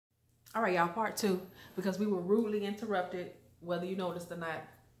All right, y'all, part two, because we were rudely interrupted, whether you noticed or not.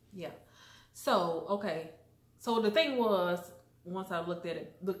 Yeah. So, okay. So the thing was, once I looked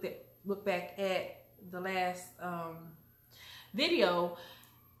back at the last video,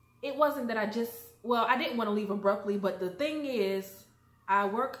 it wasn't that I didn't want to leave abruptly, but the thing is, I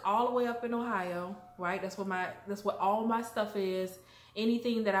work all the way up in Ohio, right? That's what all my stuff is.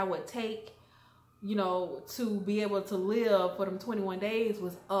 Anything that I would take, to be able to live for them 21 days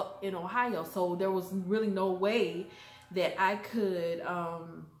was up in Ohio. So there was really no way that I could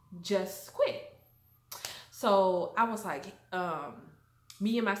just quit. So I was like,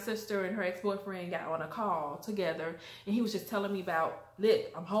 me and my sister and her ex-boyfriend got on a call together, and he was just telling me about, look,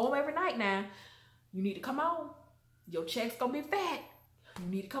 I'm home every night now. You need to come on. Your check's gonna be fat. You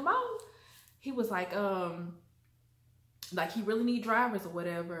need to come on. He was like he really need drivers or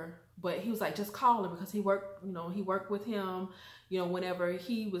whatever. But he was like, just call him, because he worked with him, whenever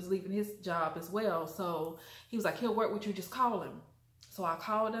he was leaving his job as well. So he was like, he'll work with you, just call him. So I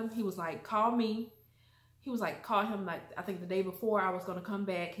called him. He was like, call me. He was like, call him, like, I think the day before I was going to come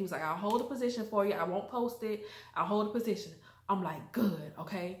back. He was like, I'll hold the position for you. I won't post it. I'll hold the position. I'm like, good,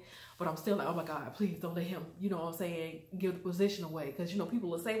 okay? But I'm still like, oh my God, please don't let him, give the position away. Because,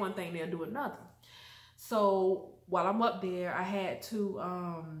 people will say one thing, they'll do another. So while I'm up there, I had to,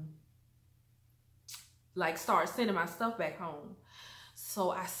 start sending my stuff back home.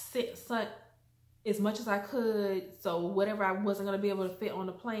 So I sent as much as I could. So whatever I wasn't going to be able to fit on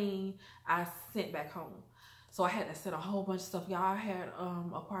the plane, I sent back home. So I had to send a whole bunch of stuff. Y'all, I had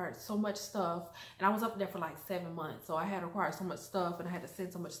acquired so much stuff, and I was up there for like 7 months. So I had acquired so much stuff, and I had to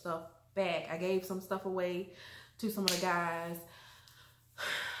send so much stuff back. I gave some stuff away to some of the guys.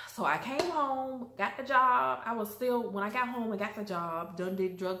 So I came home, got the job. I was still, when I got home and got the job,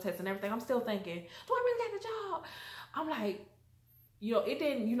 did drug tests and everything, I'm still thinking, do I really got the job? I'm like, it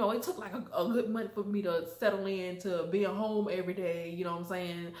didn't, it took like a good month for me to settle in to being home every day. You know what I'm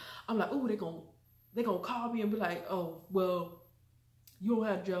saying? I'm like, ooh, they're gonna call me and be like, oh, well, you don't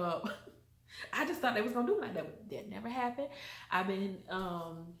have a job. I just thought they was gonna do like that. That never happened. I've been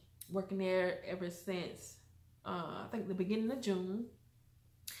working there ever since, I think the beginning of June.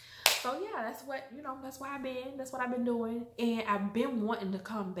 So yeah, that's what I've been doing. And I've been wanting to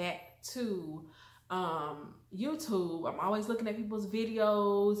come back to YouTube. I'm always looking at people's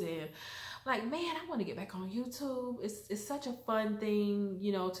videos and like, man, I want to get back on YouTube. It's such a fun thing,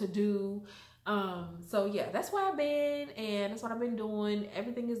 to do. So yeah, that's where I've been, and that's what I've been doing.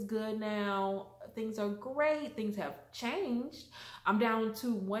 Everything is good now. Things are great. Things have changed. I'm down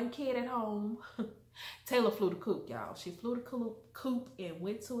to one kid at home. Taylor flew the coop, y'all. She flew the coop and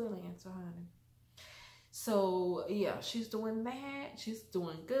went to Atlanta, honey. So yeah, she's doing that. She's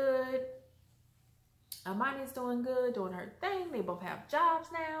doing good. Amani's doing good, doing her thing. They both have jobs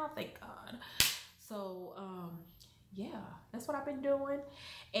now, thank God. So yeah, that's what I've been doing.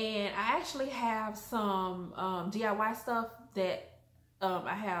 And I actually have some DIY stuff that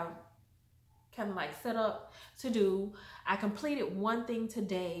I have kind of like set up to do. I completed one thing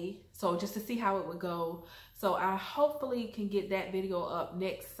today, so just to see how it would go. So I hopefully can get that video up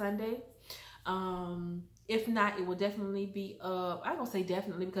next Sunday. If not, it will definitely be up. I'm gonna say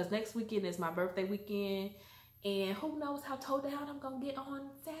definitely, because next weekend is my birthday weekend, and who knows how toe down I'm gonna get on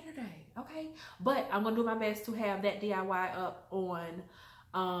Saturday, okay? But I'm gonna do my best to have that DIY up on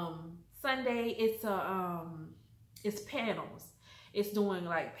Sunday. It's panels. It's doing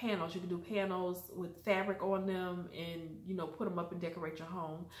like panels. You can do panels with fabric on them and, put them up and decorate your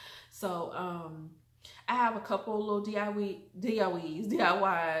home. So I have a couple little DIYs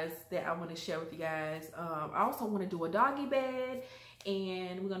that I want to share with you guys. I also want to do a doggy bed,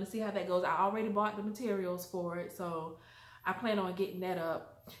 and we're going to see how that goes. I already bought the materials for it, so I plan on getting that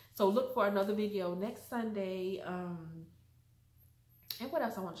up. So look for another video next Sunday. And what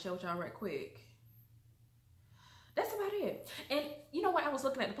else I want to share with y'all right quick? That's about it. And you know what? I was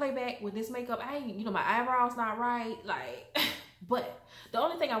looking at the playback with this makeup. My eyebrows not right. Like, but the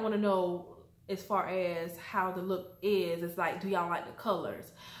only thing I want to know as far as how the look is like, do y'all like the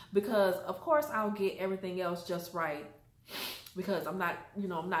colors? Because of course I'll get everything else just right, because I'm not,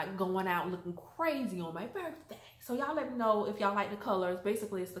 I'm not going out looking crazy on my birthday. So y'all let me know if y'all like the colors.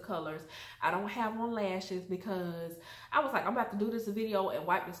 Basically, it's the colors. I don't have on lashes because I was like, I'm about to do this video and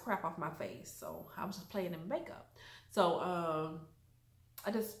wipe this crap off my face. So I was just playing in makeup. So I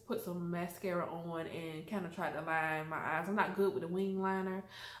just put some mascara on and kind of tried to line my eyes. I'm not good with the wing liner.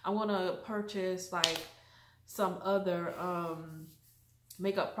 I want to purchase like some other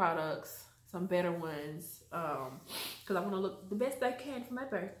makeup products, some better ones, because I want to look the best I can for my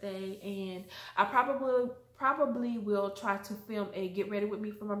birthday. And I probably will try to film a get ready with me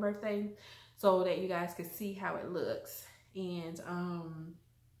for my birthday so that you guys can see how it looks. And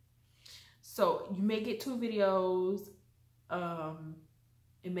so you may get 2 videos,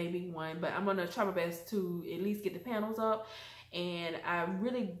 it may be 1, but I'm gonna try my best to at least get the panels up. And I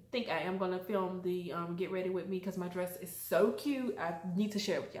really think I am gonna film the get ready with me because my dress is so cute. I need to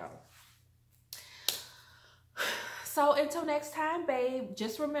share it with y'all. So until next time, babe,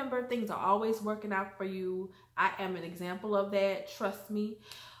 just remember, things are always working out for you. I am an example of that. Trust me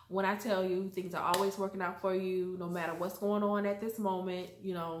when I tell you, things are always working out for you, no matter what's going on at this moment.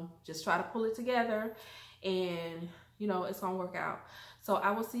 You know, just try to pull it together and, you know, it's gonna work out. So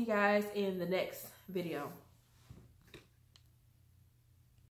I will see you guys in the next video.